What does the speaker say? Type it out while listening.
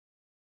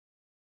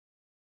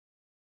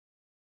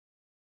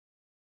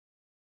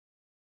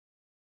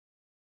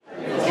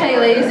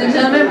ladies and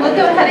gentlemen, we'll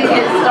go ahead and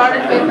get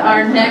started with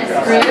our next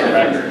group.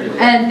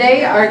 And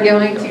they are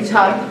going to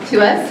talk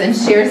to us and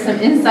share some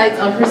insights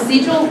on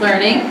procedural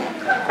learning.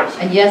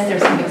 And yes,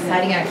 there's some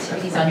exciting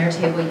activities on your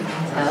table, you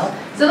can tell.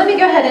 So let me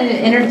go ahead and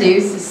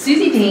introduce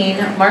Suzy Dean,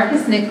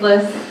 Marcus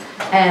Nicolas,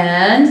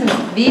 and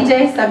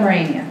Vijay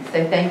Subramanian.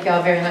 So thank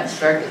y'all very much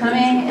for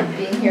coming and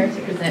being here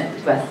to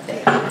present to us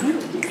today.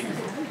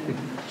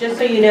 Just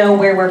so you know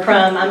where we're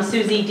from, I'm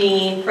Suzy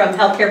Dean from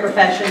Healthcare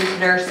Professions,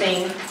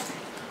 Nursing.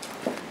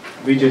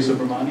 Vijay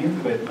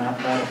Subramanian with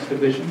Mathematics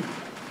Division.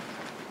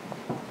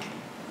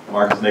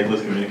 Marcus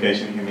Nicolas,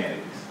 Communication and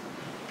Humanities.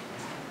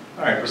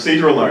 All right,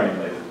 procedural learning,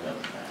 ladies and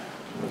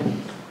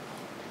gentlemen.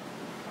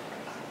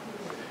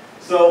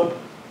 So,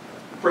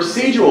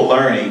 procedural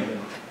learning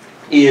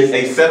is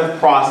a set of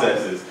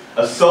processes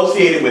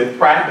associated with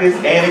practice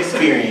and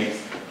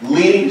experience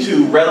leading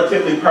to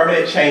relatively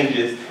permanent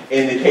changes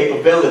in the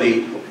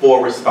capability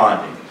for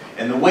responding.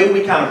 And the way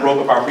we kind of broke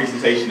up our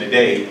presentation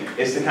today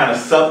is to kind of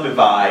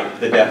subdivide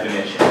the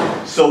definition.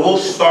 So we'll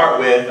start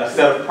with a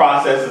set of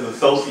processes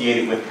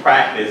associated with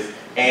practice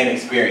and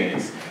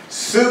experience.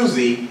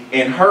 Suzy,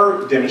 in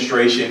her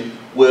demonstration,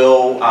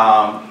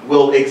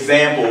 will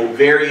example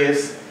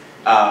various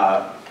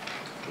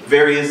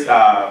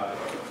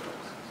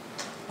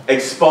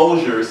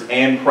exposures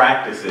and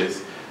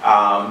practices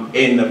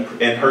in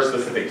her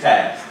specific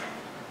task.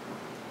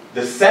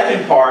 The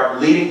second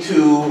part, leading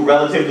to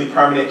relatively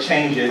permanent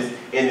changes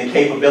in the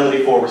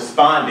capability for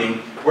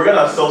responding, we're going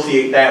to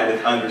associate that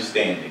with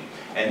understanding.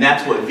 And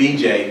that's what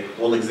Vijay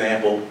will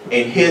example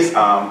in his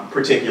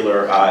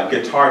particular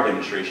guitar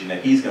demonstration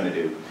that he's going to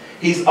do.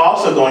 He's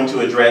also going to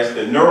address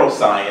the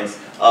neuroscience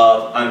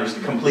of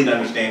complete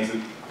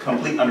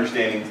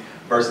understandings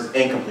versus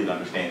incomplete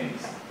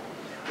understandings.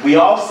 We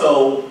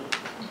also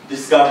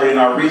discovered in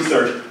our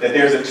research that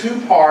there's two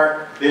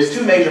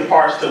major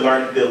parts to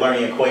the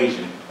learning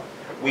equation.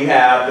 We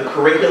have the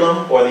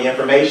curriculum or the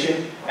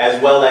information,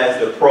 as well as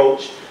the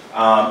approach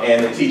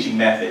and the teaching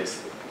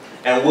methods.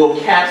 And we'll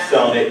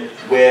capstone it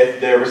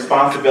with the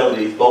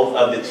responsibilities both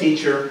of the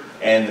teacher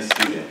and the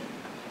student.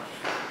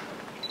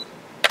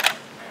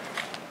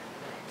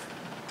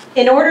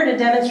 In order to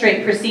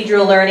demonstrate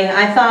procedural learning,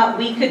 I thought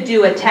we could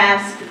do a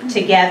task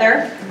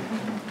together.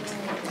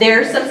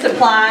 There's some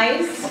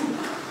supplies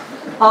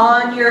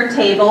on your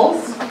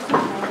tables.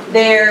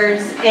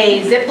 There's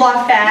a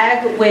Ziploc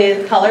bag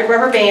with colored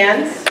rubber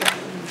bands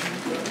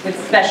with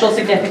special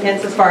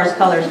significance as far as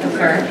color is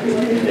concerned.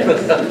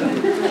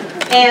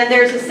 And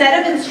there's a set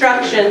of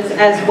instructions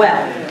as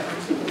well.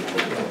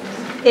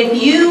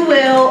 If you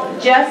will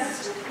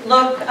just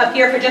look up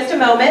here for just a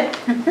moment.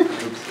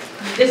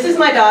 This is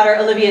my daughter,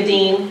 Olivia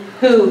Dean,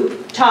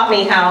 who taught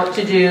me how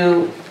to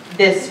do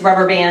this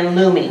rubber band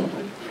looming.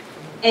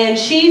 And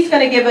she's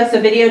going to give us a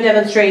video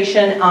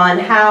demonstration on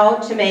how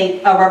to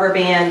make a rubber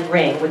band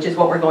ring, which is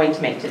what we're going to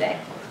make today.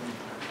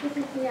 This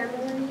is the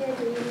Olivia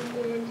Dean,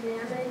 and today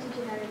I'm going to teach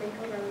you how to make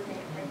a rubber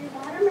band. For your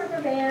bottom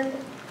rubber band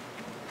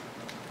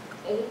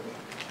 8,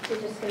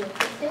 you're just going to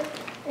twist it,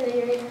 and then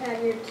you're going to have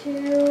your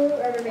 2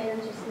 rubber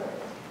bands just normal.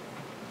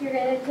 You're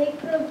going to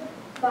take the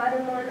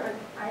bottom one on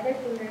either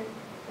finger,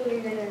 and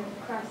you're going to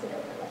cross it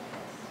over like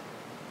this.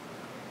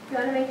 You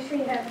want to make sure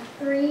you have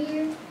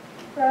 3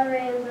 rubber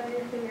bands on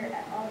your finger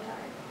at all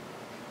times.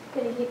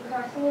 You're going to keep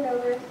crossing it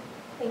over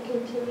and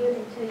continue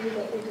until you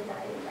get your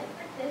desired length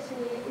like this. When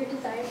you get your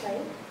desired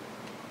length,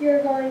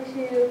 you're going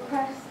to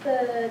cross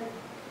the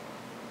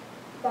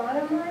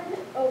bottom one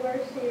over,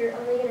 so you're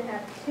only going to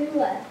have 2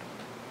 left.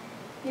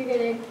 You're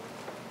going to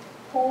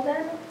pull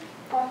them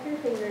off your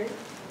fingers,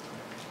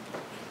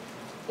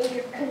 and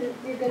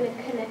you're going to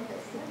connect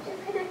this. Once you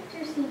connect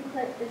your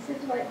C-clip, this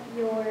is what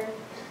your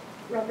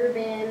rubber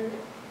band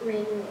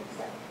ring looks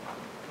like.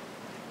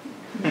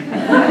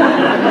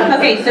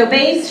 Okay, so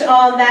based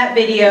on that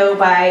video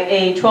by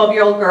a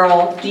 12-year-old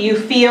girl, do you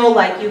feel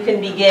like you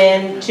can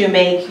begin to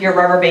make your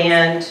rubber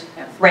band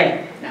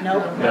ring?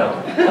 Nope. No.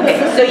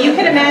 Okay, so you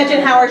can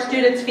imagine how our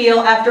students feel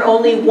after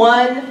only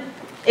one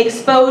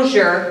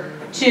exposure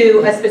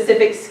to a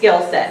specific skill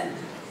set.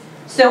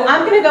 So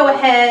I'm going to go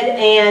ahead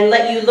and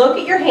let you look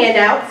at your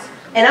handouts,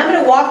 and I'm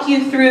going to walk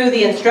you through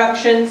the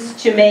instructions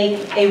to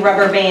make a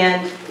rubber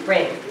band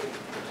ring.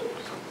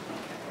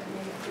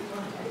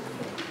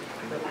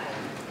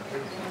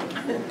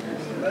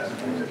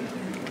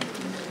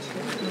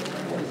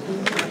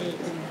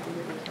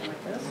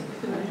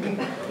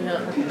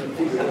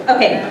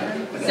 Okay,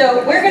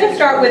 so we're going to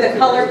start with a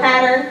color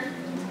pattern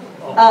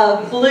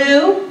of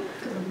blue,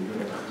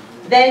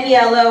 then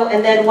yellow,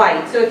 and then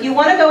white. So if you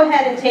want to go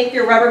ahead and take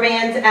your rubber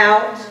bands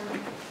out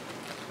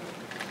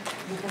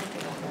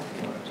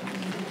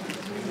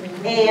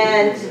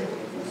and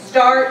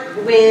start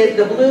with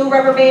the blue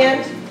rubber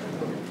band,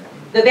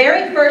 the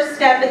very first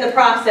step in the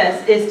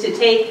process is to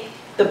take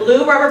the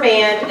blue rubber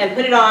band and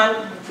put it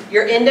on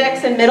your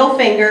index and middle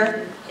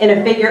finger in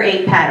a figure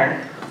 8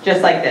 pattern,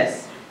 just like this.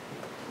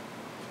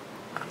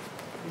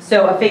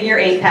 So a figure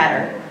 8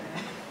 pattern.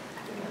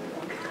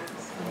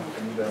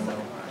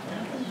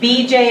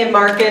 Vijay and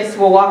Marcus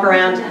will walk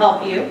around to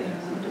help you.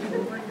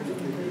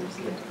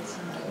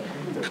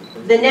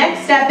 The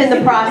next step in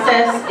the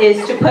process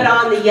is to put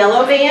on the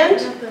yellow band,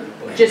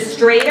 just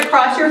straight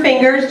across your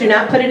fingers. Do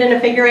not put it in a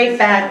figure 8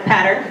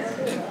 pattern.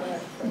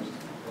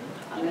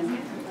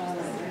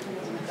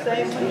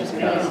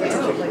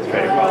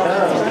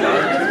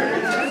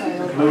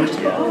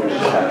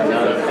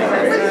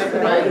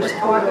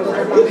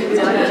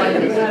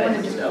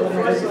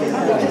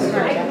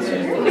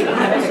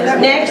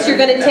 Next, you're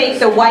going to take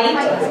the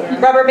white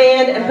rubber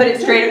band and put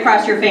it straight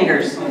across your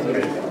fingers.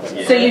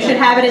 So you should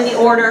have it in the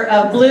order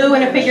of blue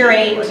in a figure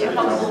 8,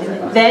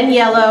 then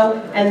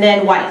yellow, and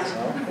then white.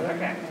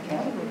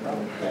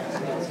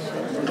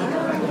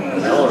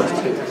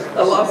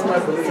 I lost my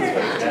belief.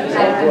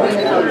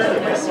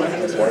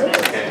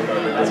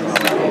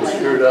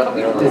 Screwed up.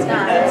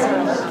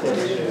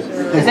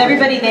 Is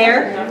everybody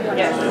there?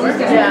 Yes.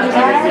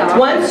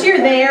 Once you're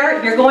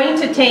there, you're going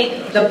to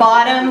take the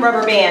bottom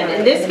rubber band.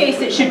 In this case,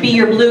 it should be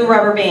your blue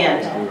rubber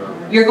band.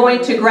 You're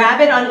going to grab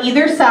it on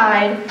either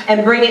side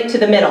and bring it to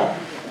the middle.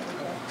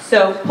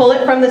 So pull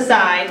it from the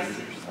sides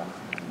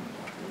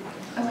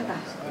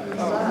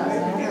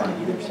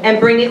and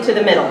bring it to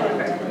the middle.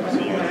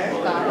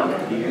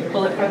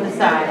 Pull it from the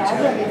side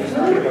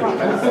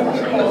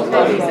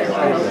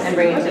and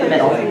bring it to the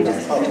middle.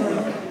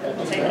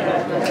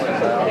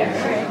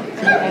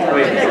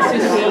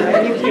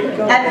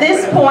 At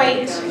this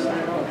point,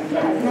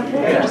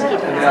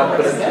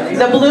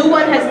 the blue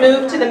one has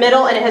moved to the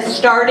middle and it has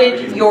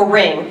started your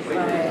ring.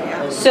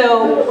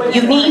 So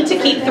you need to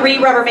keep 3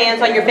 rubber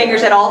bands on your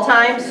fingers at all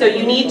times, so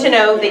you need to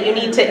know that you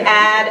need to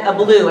add a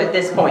blue at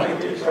this point.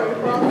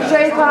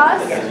 Straight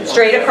across?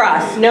 Straight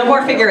across. No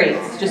more figure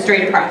 8s, just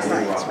straight across.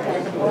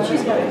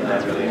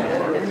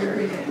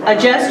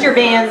 Adjust your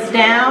bands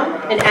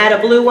down and add a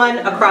blue one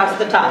across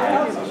the top.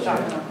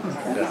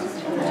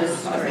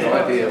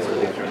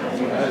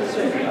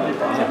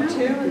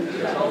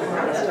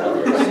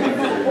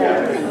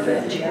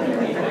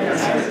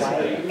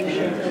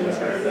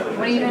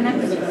 What are you doing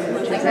next?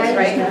 Like this,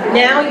 right?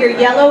 Now your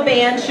yellow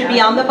band should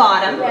be on the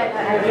bottom.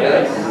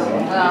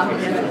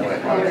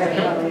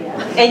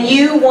 And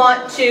you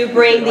want to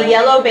bring the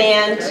yellow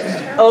band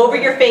over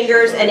your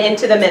fingers and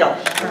into the middle.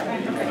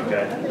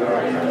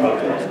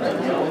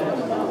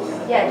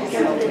 Yeah, just you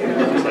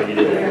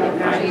do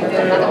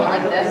another one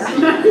like this.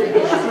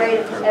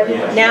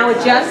 Now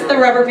adjust the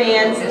rubber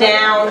bands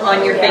down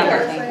on your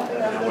finger.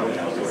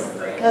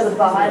 No, the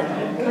bottom.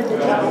 Put the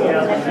top. Oh,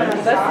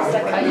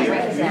 you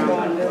break this down.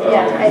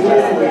 Yeah, I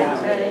just did that.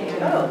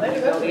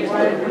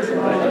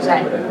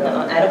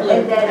 Add a blue.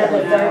 And then the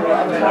third one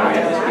on top.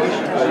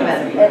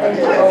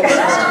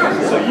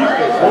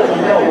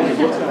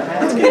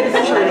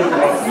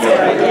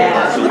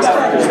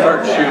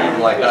 Start shooting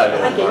like I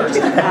do.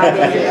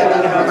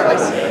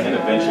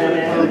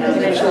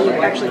 Eventually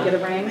you actually get a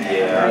ring.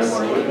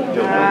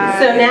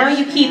 So now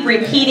you keep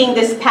repeating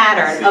this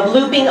pattern of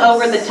looping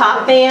over the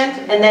top band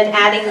and then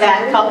adding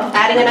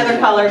another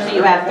color so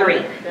you have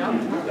 3.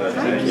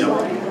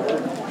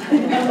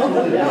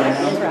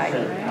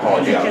 Oh,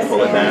 you gotta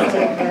pull it down.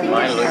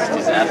 Mine looks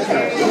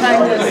disastrous.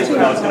 It's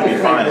going to be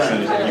fine as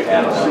soon as you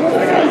add it.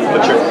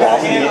 But you're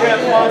crossing it.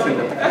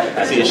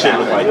 See, it should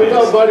look like this.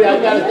 No, buddy, I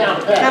got it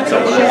down pat.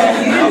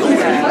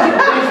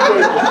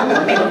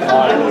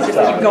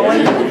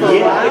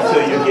 Yeah,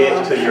 until you get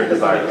to your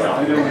desired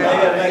zone.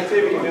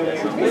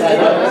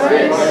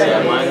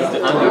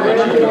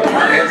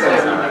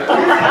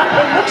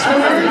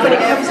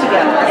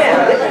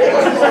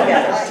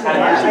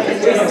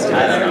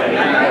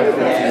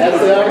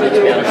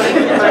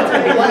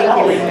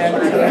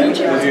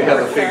 Does you have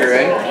a figure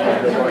 8?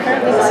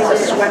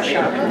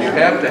 You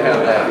have to have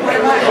that.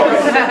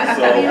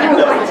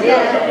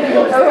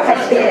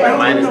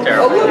 Mine is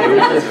terrible.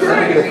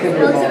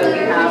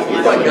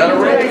 I got a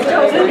ring.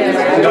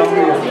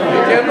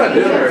 You cannot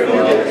do very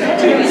well.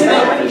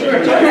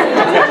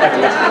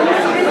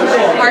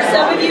 Are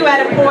some of you at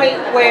a point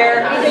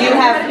where you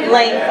have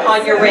length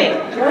on your ring? I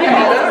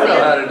don't know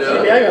how to do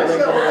it.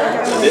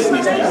 This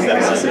needs to be 7.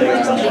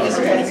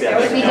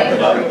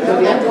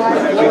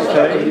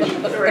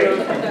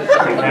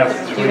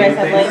 Do you guys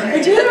have length? I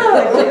do.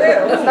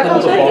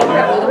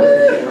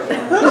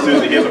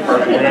 Suzy, here's a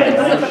perfect one.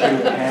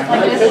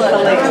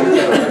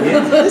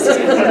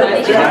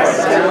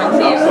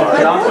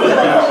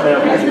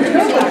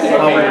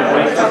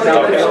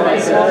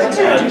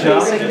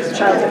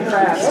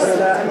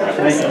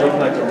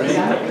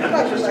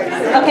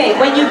 Okay,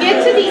 when you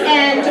get to the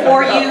end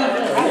or you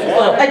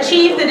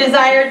achieve the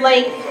desired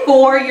length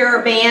for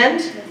your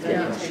band,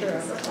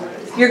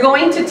 you're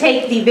going to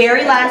take the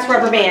very last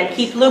rubber band,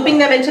 keep looping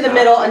them into the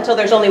middle until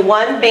there's only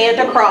one band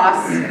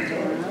across,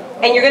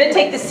 and you're going to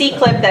take the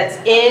C-clip that's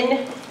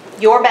in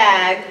your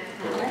bag,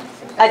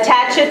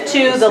 attach it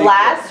to the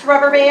last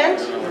rubber band,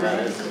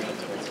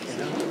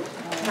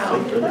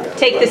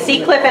 take the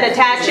C-clip and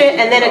attach it,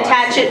 and then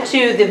attach it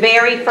to the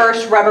very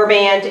first rubber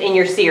band in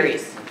your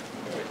series.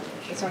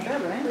 It's not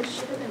bad, right?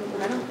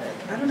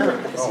 I don't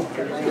know. So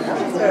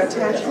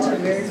attach it to the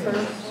very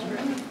first.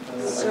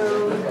 So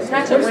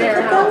attach it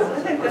where?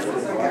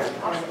 So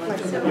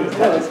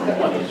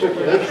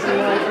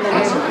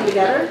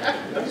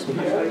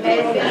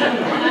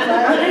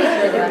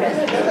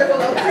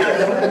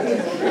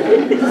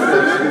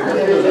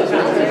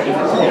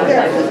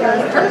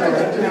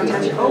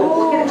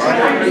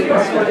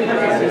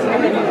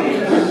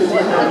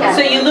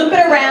you loop it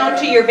around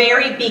to your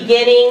very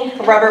beginning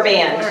rubber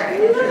band.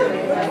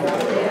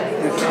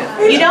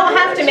 You don't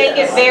have to make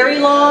it very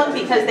long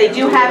because they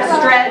do have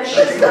stretch.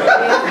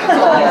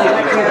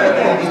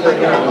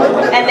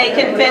 And they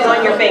can fit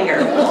on your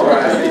finger.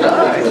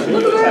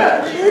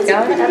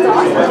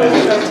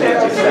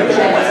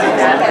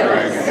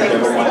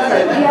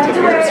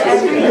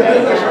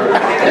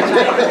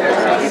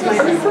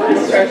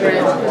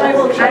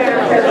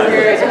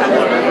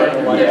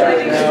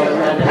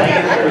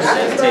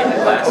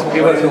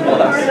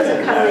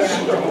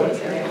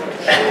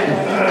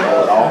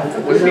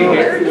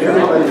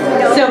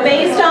 So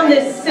based on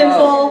this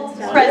simple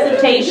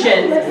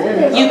presentation,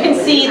 you can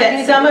see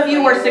that some of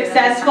you were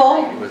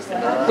successful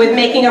with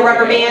making a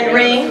rubber band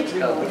ring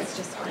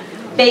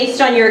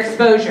based on your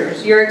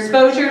exposures. Your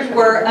exposures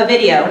were a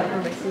video,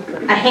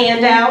 a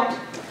handout.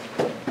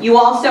 You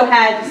also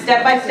had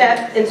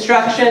step-by-step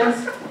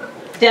instructions,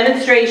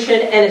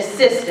 demonstration, and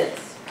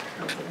assistance.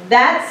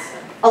 That's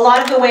a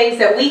lot of the ways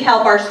that we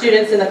help our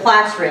students in the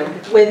classroom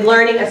with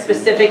learning a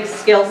specific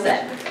skill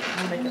set.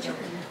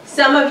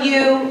 Some of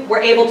you were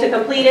able to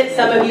complete it,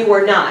 some of you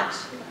were not.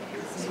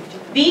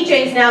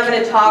 Vijay is now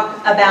going to talk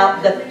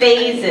about the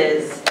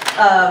phases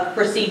of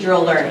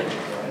procedural learning.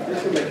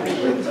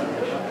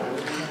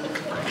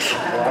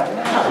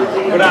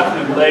 Good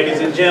afternoon, ladies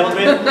and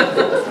gentlemen.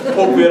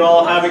 Hope we're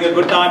all having a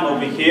good time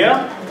over here.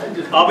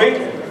 Are we?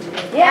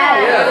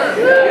 Yeah.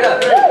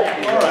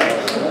 All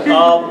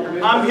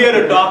right. I'm here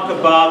to talk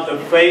about the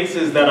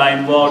phases that are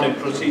involved in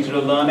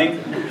procedural learning.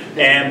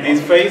 And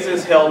these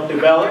phases help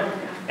develop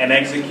and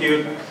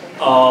execute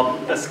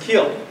a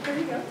skill.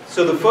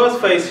 So the first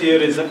phase here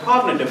is a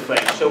cognitive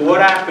phase. So what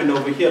happened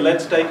over here?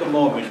 Let's take a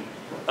moment.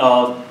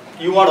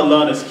 You want to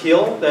learn a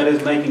skill, that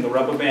is making a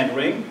rubber band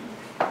ring.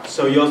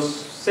 So your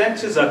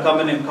senses are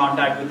coming in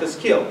contact with the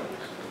skill.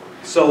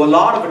 So a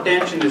lot of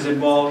attention is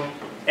involved,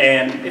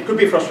 and it could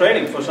be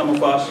frustrating for some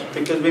of us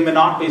because we may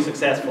not be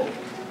successful.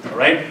 All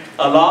right?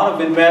 A lot of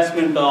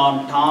investment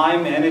on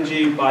time,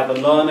 energy by the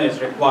learner is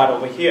required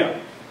over here.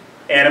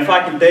 And if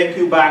I can take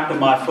you back to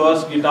my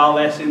first guitar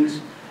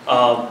lessons,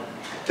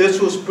 this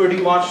was pretty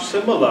much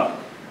similar.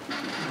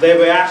 They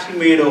were asking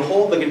me to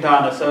hold the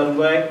guitar in a certain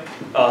way,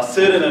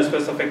 sit in a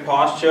specific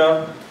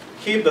posture,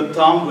 keep the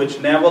thumb which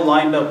never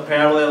lined up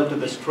parallel to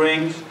the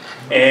strings,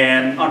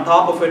 and on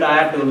top of it I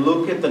had to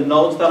look at the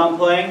notes that I'm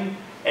playing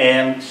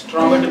and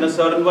strum it in a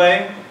certain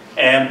way,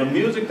 and the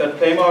music that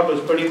came out was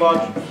pretty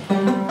much,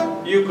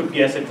 you could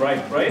guess it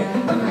right?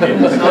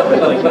 It was something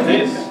like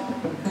this.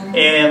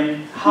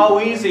 And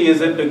how easy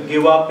is it to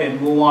give up and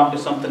move on to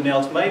something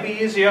else? Maybe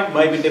easier,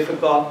 maybe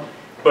difficult,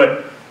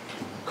 but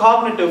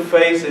cognitive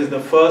phase is the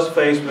first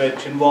phase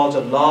which involves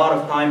a lot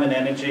of time and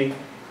energy,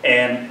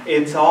 and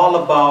it's all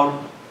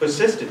about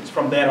persistence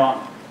from there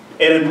on.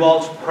 It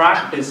involves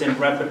practice and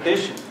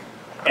repetition.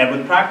 And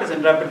with practice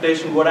and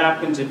repetition, what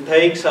happens, it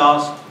takes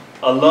us,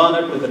 a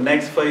learner, to the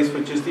next phase,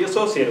 which is the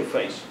associative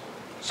phase.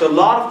 So a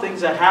lot of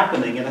things are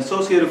happening in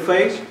associative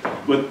phase.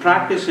 With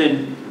practice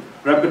and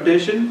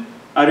repetition,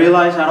 I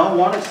realize I don't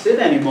want to sit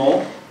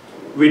anymore.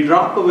 We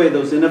drop away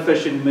those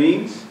inefficient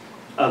means,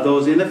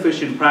 those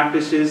inefficient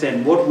practices,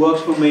 and what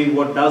works for me,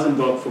 what doesn't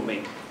work for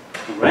me.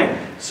 Right?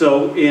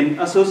 So in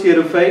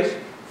associative phase,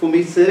 for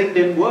me, sitting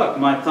didn't work.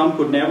 My thumb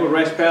could never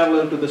rest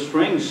parallel to the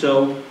strings,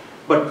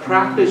 but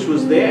practice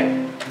was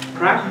there.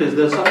 Practice,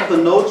 there's some of the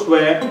notes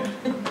where,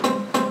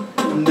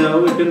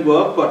 no, it didn't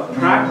work, but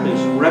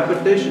practice,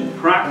 repetition,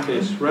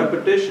 practice,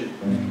 repetition.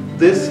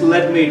 This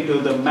led me to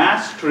the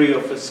mastery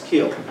of a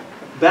skill.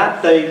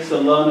 That takes a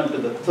learner to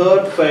the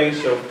third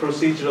phase of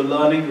procedural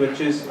learning, which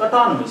is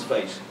autonomous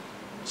phase.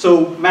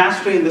 So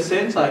mastery in the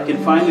sense I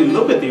can finally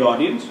look at the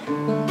audience,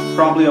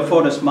 probably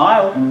afford a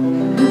smile,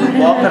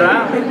 walk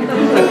around,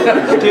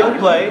 still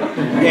play,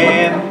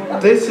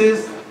 and this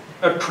is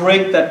a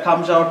trick that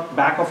comes out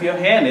back of your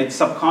hand. It's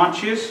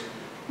subconscious.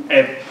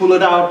 I pull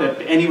it out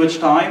at any which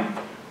time.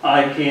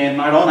 I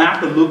don't have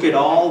to look at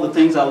all the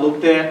things I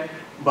looked at,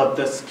 but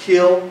the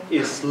skill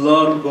is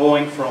learned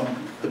going from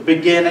the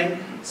beginning,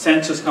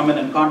 senses coming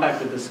in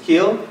contact with the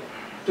skill,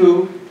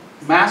 to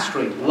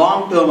mastery,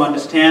 long-term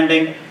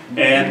understanding,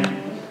 and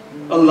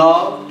a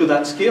love to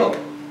that skill.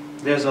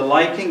 There's a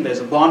liking, there's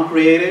a bond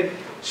created.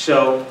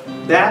 So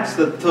that's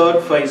the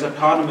third phase,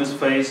 autonomous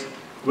phase,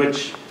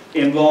 which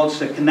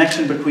involves a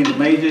connection between the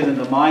majors and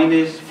the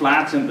minors,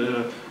 flats and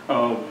the,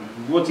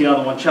 what's the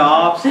other one,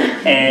 chops,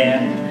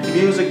 and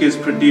music is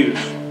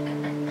produced.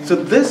 So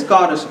this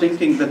got us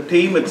thinking, the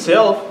team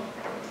itself,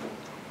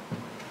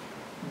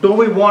 do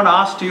we want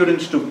our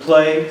students to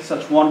play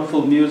such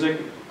wonderful music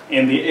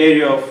in the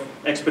area of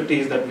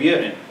expertise that we are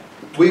in?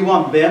 We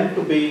want them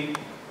to be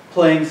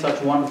playing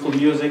such wonderful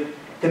music,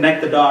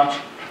 connect the dots,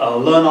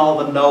 learn all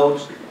the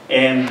notes,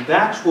 and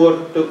that's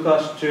what took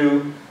us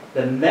to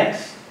the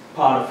next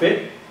part of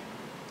it,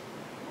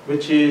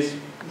 which is,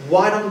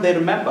 why don't they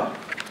remember?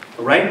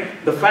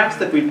 Right? The facts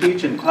that we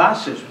teach in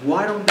classes,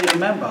 why don't they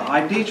remember?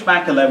 I teach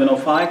Mac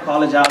 1105,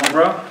 college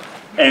algebra,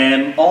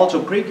 and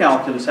also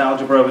pre-calculus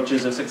algebra, which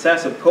is a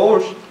successive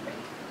course.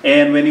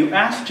 And when you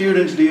ask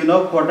students, do you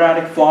know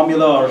quadratic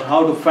formula or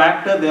how to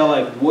factor, they're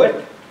like,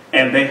 what?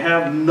 And they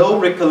have no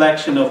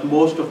recollection of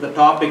most of the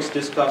topics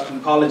discussed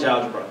in college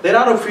algebra. There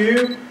are a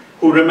few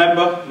who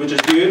remember, which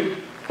is good,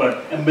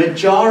 but a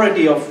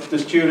majority of the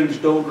students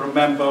don't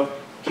remember,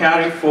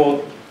 carry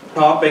forth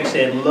topics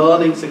and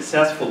learning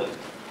successfully.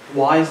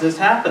 Why is this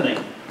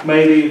happening?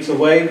 Maybe it's the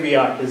way we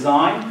are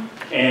designed,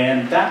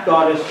 and that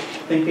got us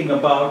thinking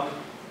about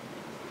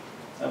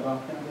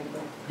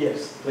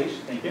yes, please,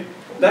 thank you.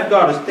 That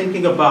got us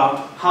thinking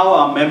about how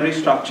our memory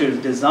structure is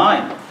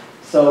designed.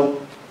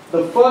 So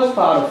the first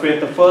part of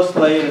it, the first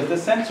layer, is the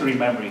sensory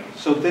memory.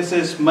 So this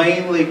is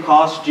mainly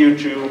caused due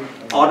to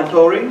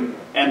auditory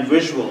and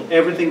visual.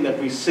 Everything that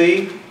we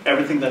see,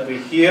 everything that we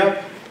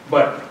hear,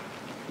 but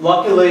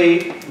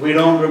luckily we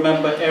don't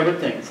remember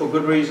everything for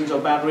good reasons or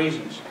bad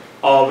reasons.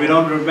 Or we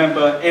don't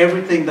remember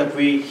everything that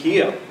we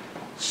hear.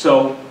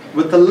 So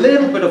with a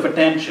little bit of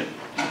attention,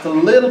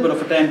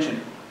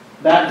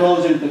 that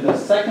goes into the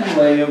second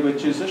layer,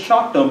 which is a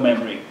short-term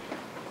memory.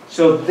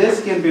 So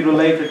this can be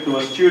related to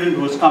a student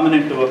who is coming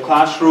into a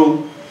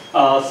classroom,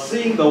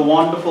 seeing the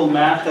wonderful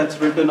math that's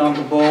written on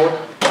the board.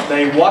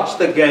 They watch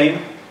the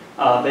game,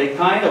 they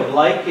kind of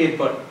like it,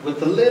 but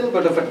with a little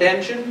bit of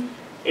attention,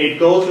 it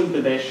goes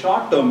into their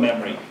short-term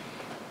memory.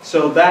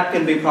 So that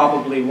can be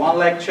probably one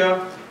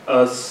lecture,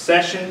 a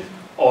session,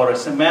 or a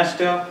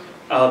semester.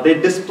 They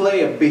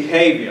display a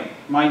behavior.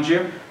 Mind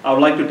you, I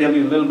would like to tell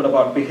you a little bit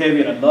about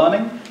behavior and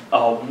learning.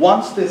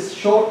 Once this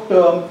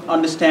short-term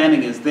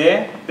understanding is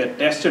there, they're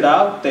tested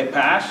out, they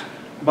pass,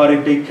 but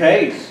it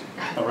decays,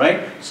 all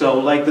right? So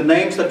like the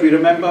names that we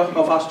remember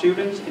of our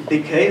students, it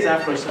decays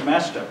after a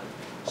semester.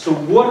 So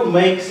what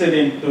makes it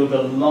into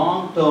the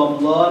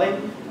long-term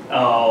learning?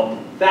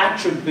 That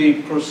should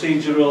be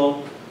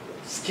procedural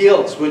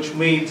skills, which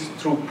means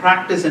through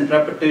practice and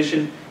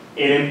repetition,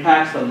 it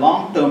impacts the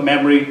long-term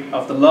memory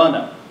of the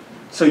learner.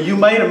 So you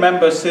may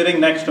remember sitting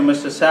next to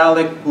Mr.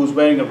 Salik, who's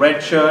wearing a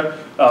red shirt,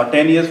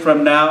 10 years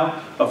from now,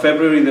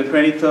 February the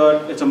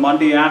 23rd, it's a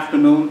Monday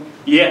afternoon.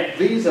 Yeah,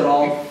 these are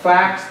all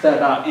facts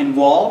that are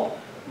involved,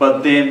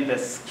 but then the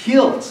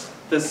skills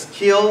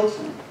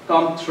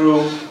come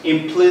through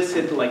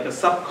implicit, like a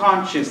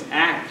subconscious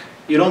act.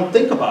 You don't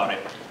think about it,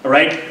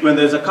 right? When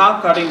there's a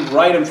car cutting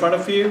right in front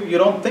of you, you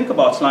don't think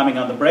about slamming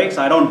on the brakes.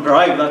 I don't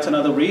drive, that's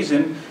another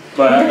reason.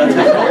 But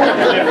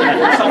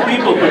that's some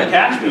people could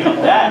catch me on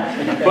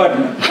that. But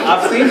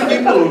I've seen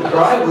people who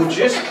drive who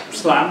just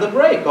slam the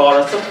brake, or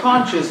a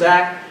subconscious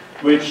act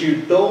which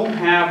you don't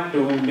have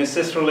to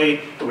necessarily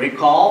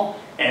recall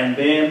and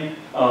then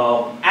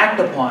act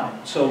upon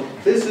it. So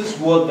this is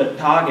what the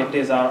target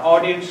is. Our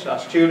audience, our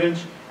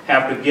students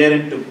have to get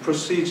into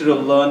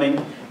procedural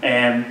learning,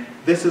 and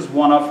this is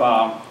one of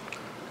our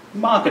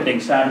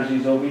marketing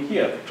strategies over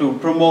here to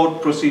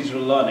promote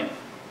procedural learning.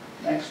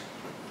 Next.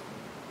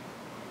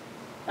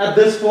 At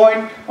this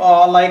point,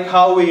 like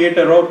how we hit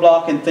a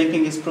roadblock in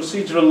thinking, is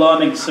procedural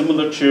learning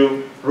similar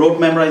to rote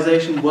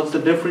memorization? What's the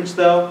difference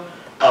though?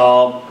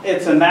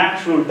 It's a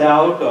natural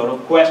doubt or a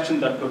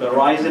question that could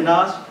arise in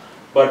us,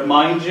 but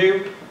mind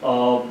you,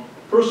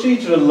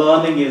 procedural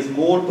learning is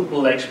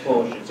multiple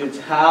exposures. It's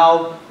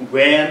how,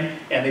 when,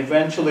 and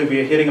eventually we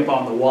are hitting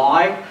upon the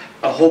why,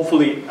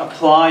 hopefully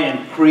apply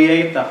and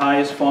create the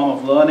highest form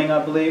of learning,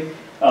 I believe.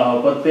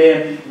 But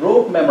then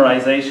rote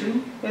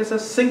memorization is a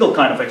single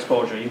kind of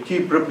exposure. You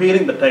keep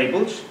repeating the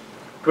tables,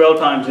 12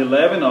 times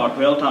 11 or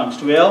 12 times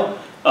 12,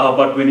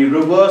 but when you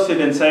reverse it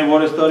and say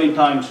what is 30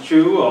 times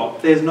 2, or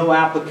there's no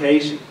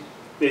application.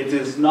 It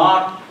is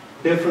not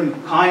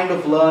different kind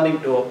of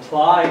learning to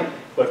apply,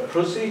 but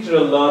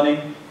procedural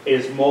learning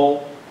is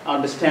more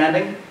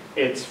understanding.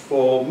 It's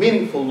for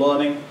meaningful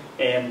learning,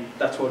 and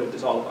that's what it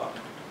is all about.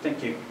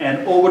 Thank you.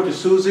 And over to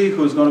Suzy,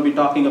 who's going to be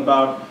talking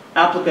about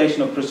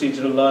application of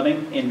procedural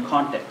learning in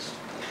context.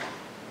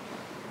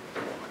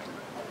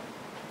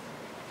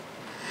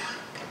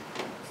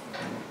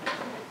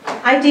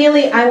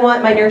 Ideally, I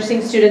want my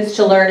nursing students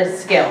to learn a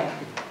skill.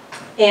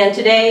 And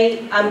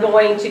today, I'm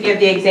going to give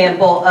the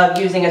example of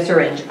using a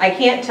syringe. I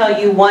can't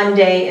tell you one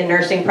day in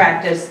nursing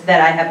practice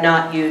that I have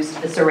not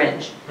used a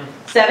syringe.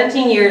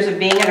 17 years of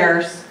being a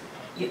nurse,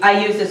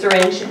 I use a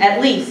syringe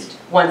at least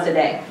once a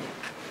day.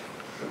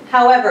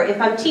 However, if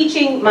I'm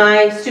teaching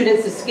my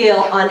students a skill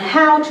on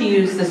how to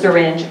use the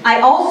syringe, I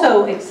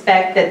also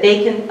expect that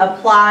they can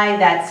apply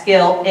that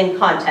skill in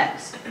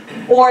context,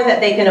 or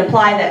that they can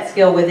apply that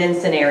skill within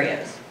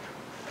scenarios.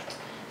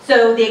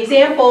 So the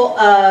example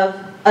of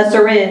a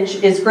syringe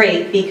is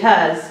great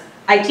because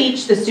I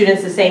teach the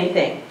students the same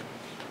thing.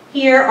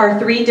 Here are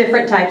 3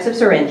 different types of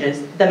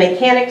syringes. The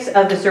mechanics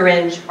of the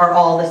syringe are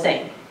all the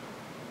same.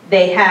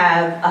 They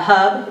have a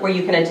hub where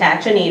you can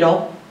attach a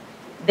needle.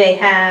 They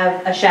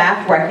have a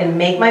shaft where I can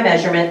make my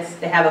measurements.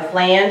 They have a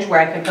flange where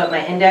I can put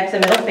my index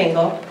and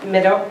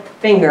middle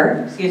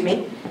finger, excuse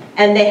me.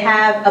 And they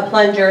have a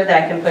plunger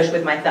that I can push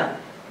with my thumb.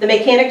 The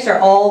mechanics are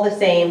all the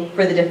same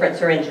for the different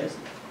syringes.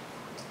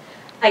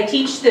 I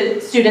teach the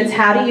students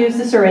how to use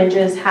the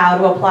syringes, how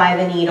to apply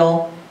the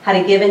needle, how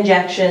to give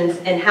injections,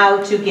 and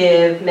how to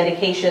give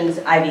medications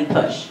IV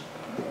push.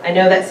 I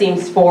know that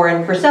seems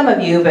foreign for some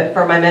of you, but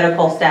for my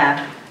medical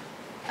staff,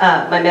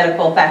 my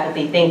medical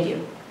faculty, thank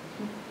you.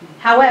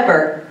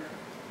 However,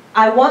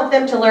 I want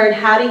them to learn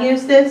how to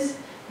use this,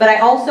 but I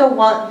also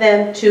want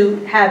them to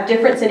have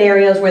different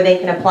scenarios where they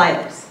can apply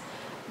this.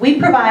 We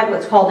provide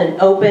what's called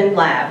an open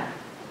lab,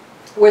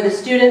 where the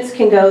students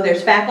can go,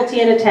 there's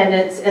faculty in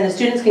attendance, and the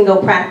students can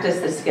go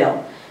practice the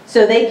skill.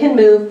 So they can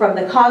move from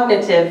the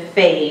cognitive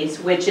phase,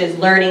 which is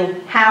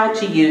learning how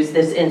to use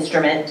this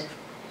instrument,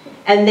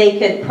 and they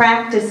could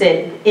practice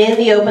it in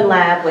the open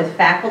lab with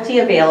faculty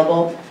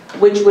available,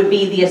 which would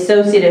be the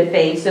associative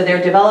phase, so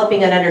they're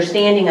developing an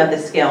understanding of the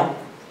skill.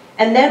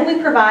 And then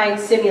we provide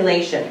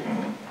simulation.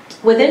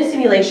 Within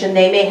simulation,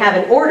 they may have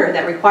an order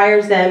that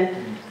requires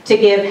them to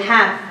give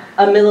half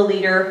a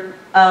milliliter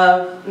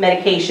of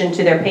medication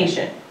to their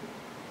patient.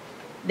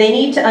 They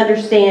need to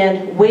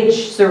understand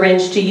which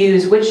syringe to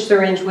use, which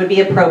syringe would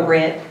be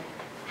appropriate,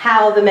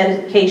 how the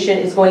medication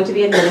is going to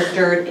be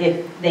administered,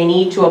 if they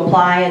need to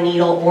apply a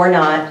needle or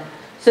not.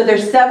 So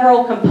there's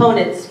several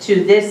components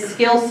to this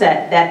skill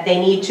set that they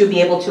need to be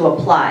able to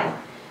apply.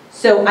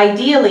 So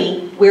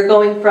ideally, we're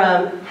going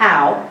from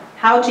how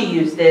to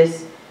use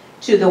this,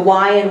 to the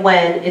why and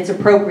when it's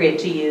appropriate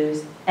to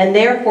use, and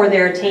therefore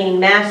they're attaining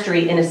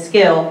mastery in a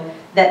skill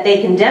that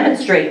they can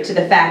demonstrate to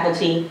the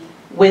faculty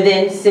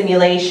within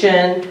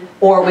simulation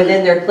or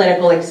within their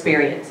clinical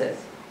experiences.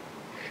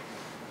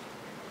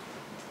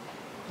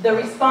 The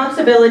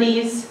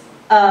responsibilities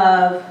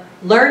of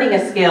learning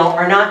a skill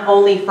are not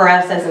only for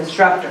us as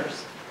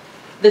instructors.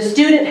 The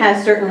student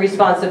has certain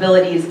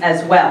responsibilities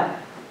as well.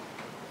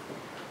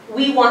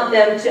 We want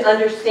them to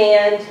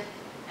understand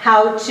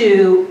how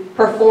to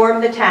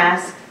perform the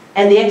task,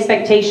 and the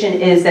expectation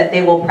is that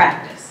they will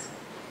practice.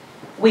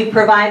 We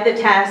provide the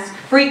task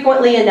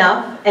frequently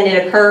enough, and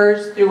it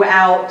occurs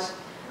throughout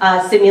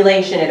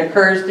simulation, it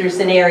occurs through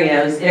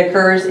scenarios, it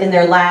occurs in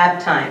their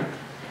lab time.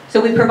 So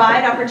we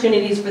provide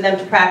opportunities for them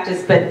to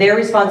practice, but their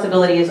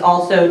responsibility is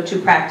also to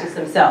practice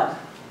themselves.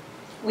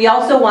 We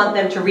also want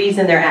them to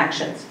reason their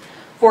actions.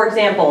 For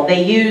example,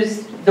 they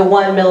use the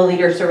 1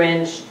 milliliter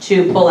syringe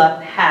to pull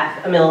up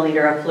half a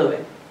milliliter of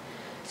fluid.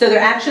 So their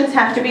actions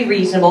have to be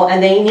reasonable,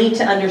 and they need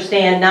to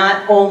understand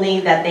not only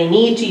that they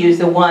need to use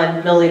the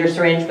 1 milliliter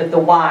syringe, but the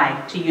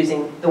why to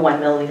using the 1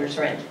 milliliter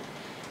syringe.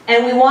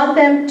 And we want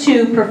them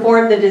to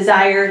perform the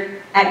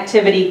desired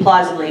activity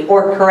plausibly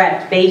or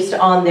correct based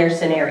on their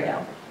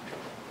scenario.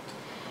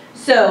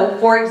 So,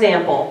 for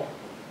example,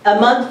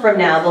 a month from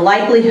now, the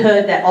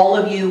likelihood that all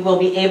of you will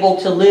be able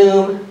to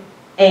loom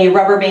a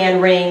rubber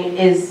band ring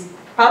is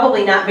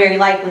probably not very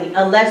likely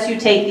unless you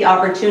take the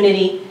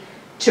opportunity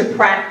to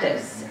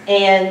practice.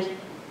 And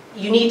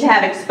you need to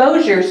have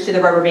exposures to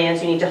the rubber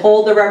bands. You need to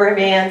hold the rubber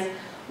bands,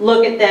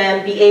 look at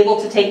them, be able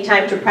to take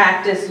time to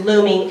practice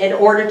looming in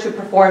order to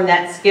perform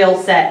that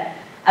skill set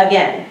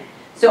again.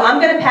 So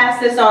I'm going to pass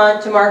this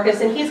on to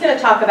Marcus, and he's going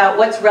to talk about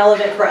what's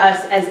relevant for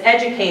us as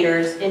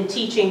educators in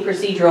teaching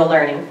procedural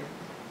learning.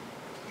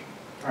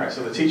 All right,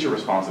 so the teacher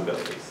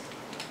responsibilities.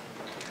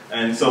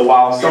 And so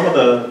while some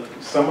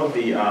of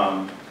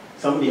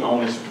the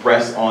onus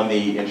rests on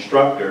the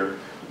instructor,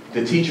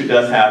 the teacher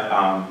does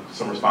have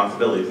some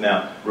responsibilities.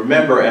 Now,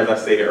 remember, as I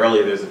stated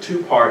earlier, there's a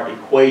two-part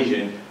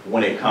equation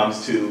when it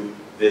comes to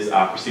this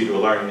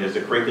procedural learning. There's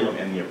the curriculum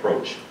and the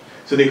approach.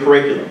 So the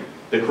curriculum,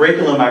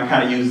 I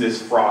kind of use this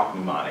frog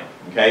mnemonic,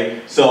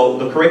 okay? So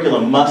the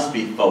curriculum must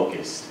be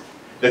focused.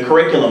 The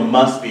curriculum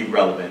must be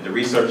relevant. The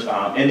research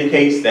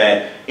indicates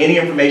that any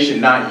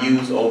information not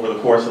used over the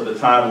course of the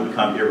time will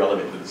become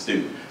irrelevant to the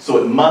student. So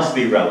it must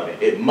be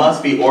relevant. It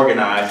must be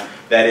organized,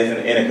 that is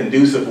in a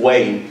conducive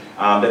way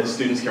that the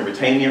students can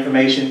retain the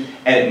information,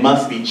 and it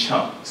must be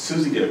chunked.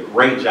 Suzy did a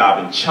great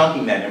job in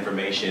chunking that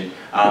information,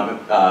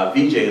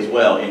 Vijay as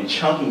well, in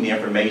chunking the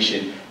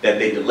information that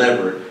they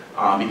delivered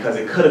because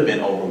it could have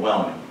been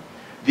overwhelming.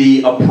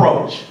 The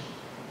approach,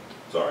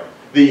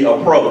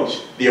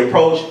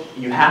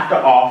 you have to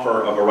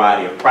offer a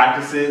variety of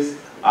practices.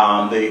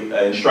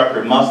 The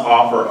instructor must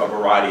offer a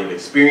variety of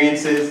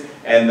experiences,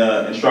 and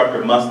the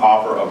instructor must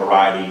offer a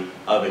variety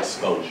of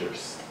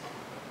exposures.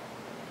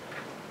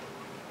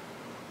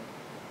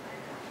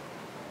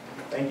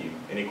 Thank you.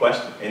 Any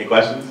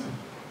questions?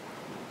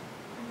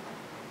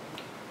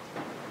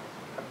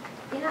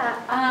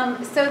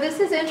 Yeah, so this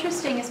is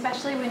interesting,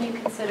 especially when you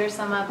consider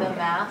some of the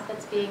math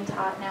that's being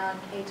taught now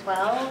in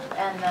K-12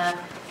 and the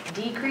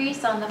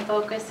decrease on the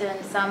focus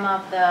in some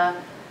of the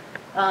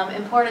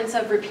importance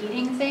of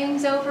repeating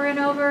things over and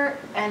over.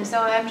 And so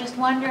I'm just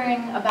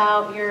wondering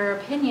about your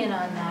opinion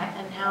on that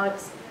and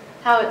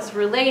how it's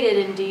related,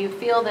 and do you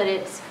feel that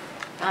it's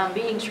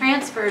being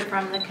transferred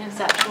from the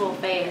conceptual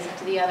phase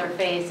to the other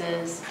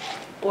phases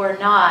or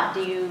not?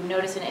 Do you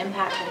notice an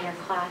impact in your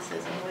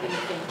classes, and what do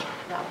you think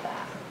about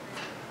that?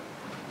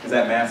 Is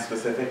that math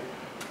specific?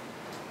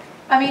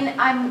 I mean,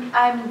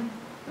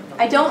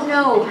 I don't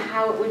know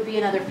how it would be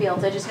in other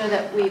fields. I just know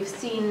that we've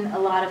seen a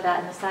lot of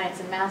that in the science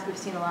and math. We've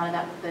seen a lot of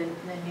that with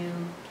the new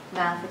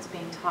math that's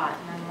being taught,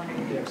 and I'm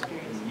wondering if you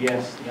experience it.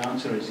 Yes, the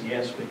answer is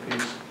yes,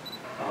 because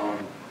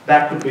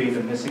that could be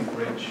the missing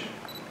bridge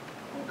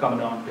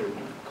coming on to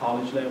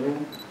college level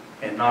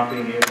and not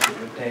being able to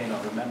retain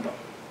or remember.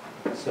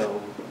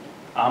 So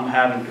I'm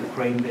having to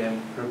train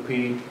them,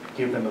 repeat,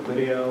 give them a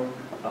video,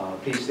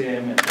 teach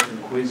them and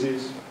different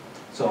quizzes.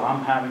 So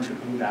I'm having to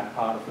do that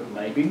part of it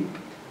maybe,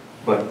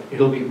 but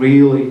it'll be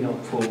really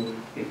helpful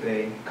if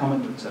they come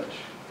in with such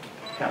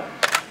help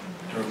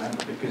to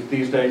remember, because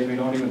these days we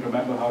don't even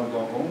remember how to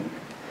go home.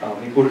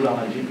 We put it on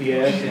a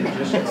GPS and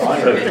just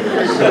drive.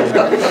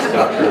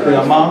 So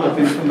the amount of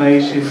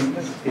information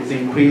is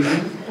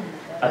increasing.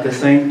 At the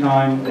same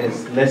time,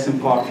 there's less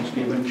importance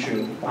given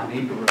to I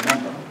need to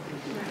remember.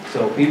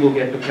 So people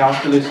get to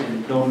calculus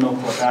and don't know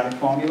quadratic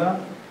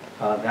formula.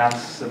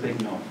 That's a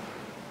big no.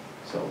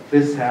 So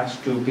this has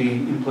to be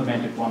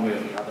implemented one way or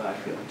the other, I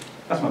feel.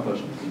 That's my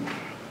personal opinion.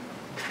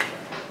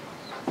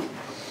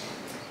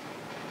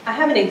 I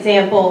have an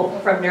example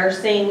from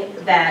nursing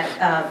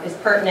that is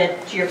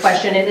pertinent to your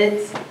question,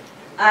 and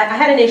I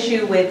had an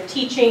issue with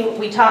teaching.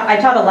 I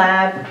taught a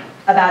lab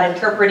about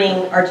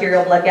interpreting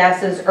arterial blood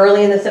gases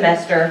early in the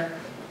semester,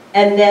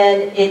 and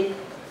then it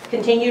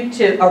continued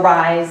to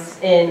arise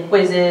in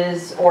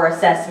quizzes or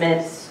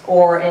assessments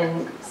or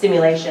in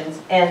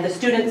simulations, and the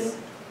students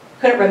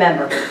couldn't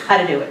remember how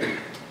to do it.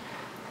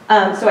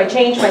 So I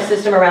changed my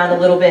system around a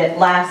little bit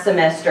last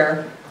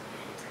semester,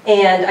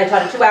 and I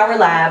taught a 2-hour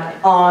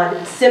lab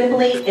on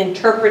simply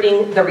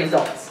interpreting the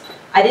results.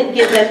 I didn't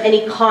give them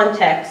any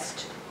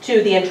context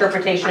to the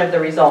interpretation of the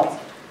results.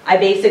 I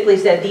basically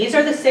said, these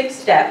are the 6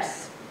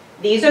 steps,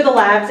 these are the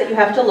labs that you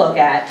have to look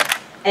at,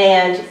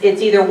 and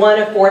it's either one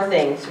of 4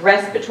 things: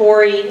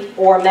 respiratory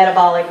or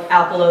metabolic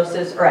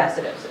alkalosis or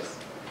acidosis.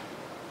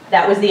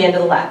 That was the end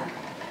of the lab.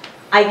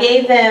 I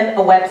gave them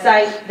a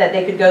website that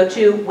they could go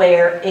to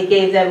where it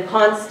gave them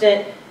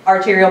constant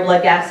arterial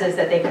blood gases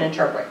that they could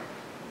interpret.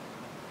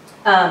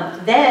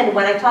 Then,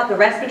 when I taught the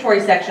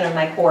respiratory section of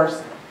my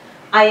course,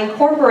 I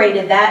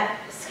incorporated that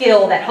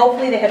skill that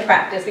hopefully they had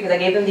practiced, because I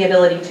gave them the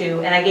ability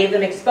to, and I gave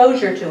them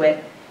exposure to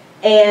it,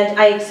 and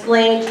I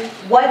explained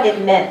what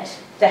it meant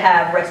to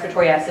have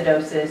respiratory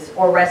acidosis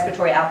or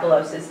respiratory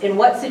alkalosis. In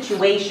what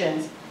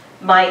situations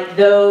might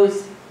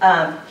those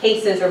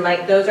cases or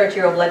might those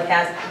arterial blood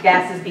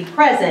gases be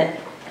present,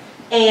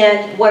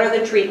 and what are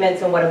the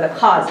treatments and what are the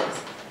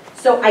causes.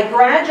 So I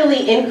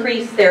gradually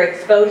increased their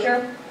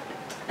exposure.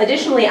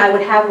 Additionally, I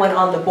would have one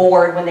on the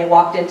board when they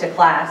walked into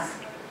class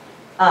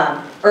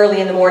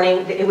early in the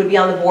morning. It would be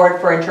on the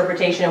board for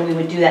interpretation, and we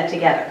would do that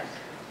together.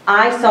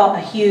 I saw a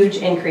huge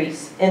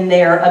increase in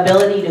their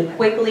ability to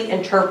quickly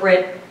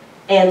interpret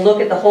and look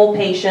at the whole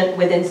patient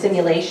within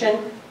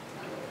simulation,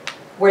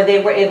 where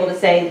they were able to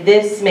say,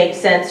 this makes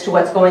sense to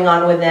what's going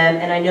on with them,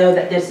 and I know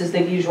that this is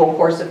the usual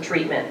course of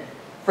treatment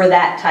for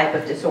that type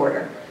of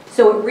disorder.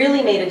 So it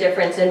really made a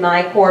difference in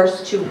my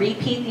course to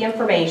repeat the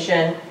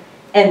information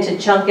and to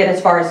chunk it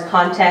as far as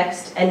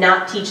context and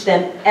not teach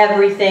them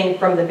everything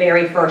from the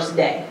very first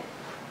day.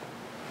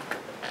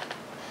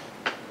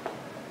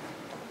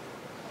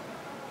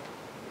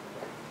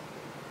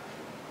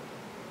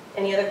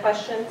 Any other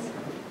questions?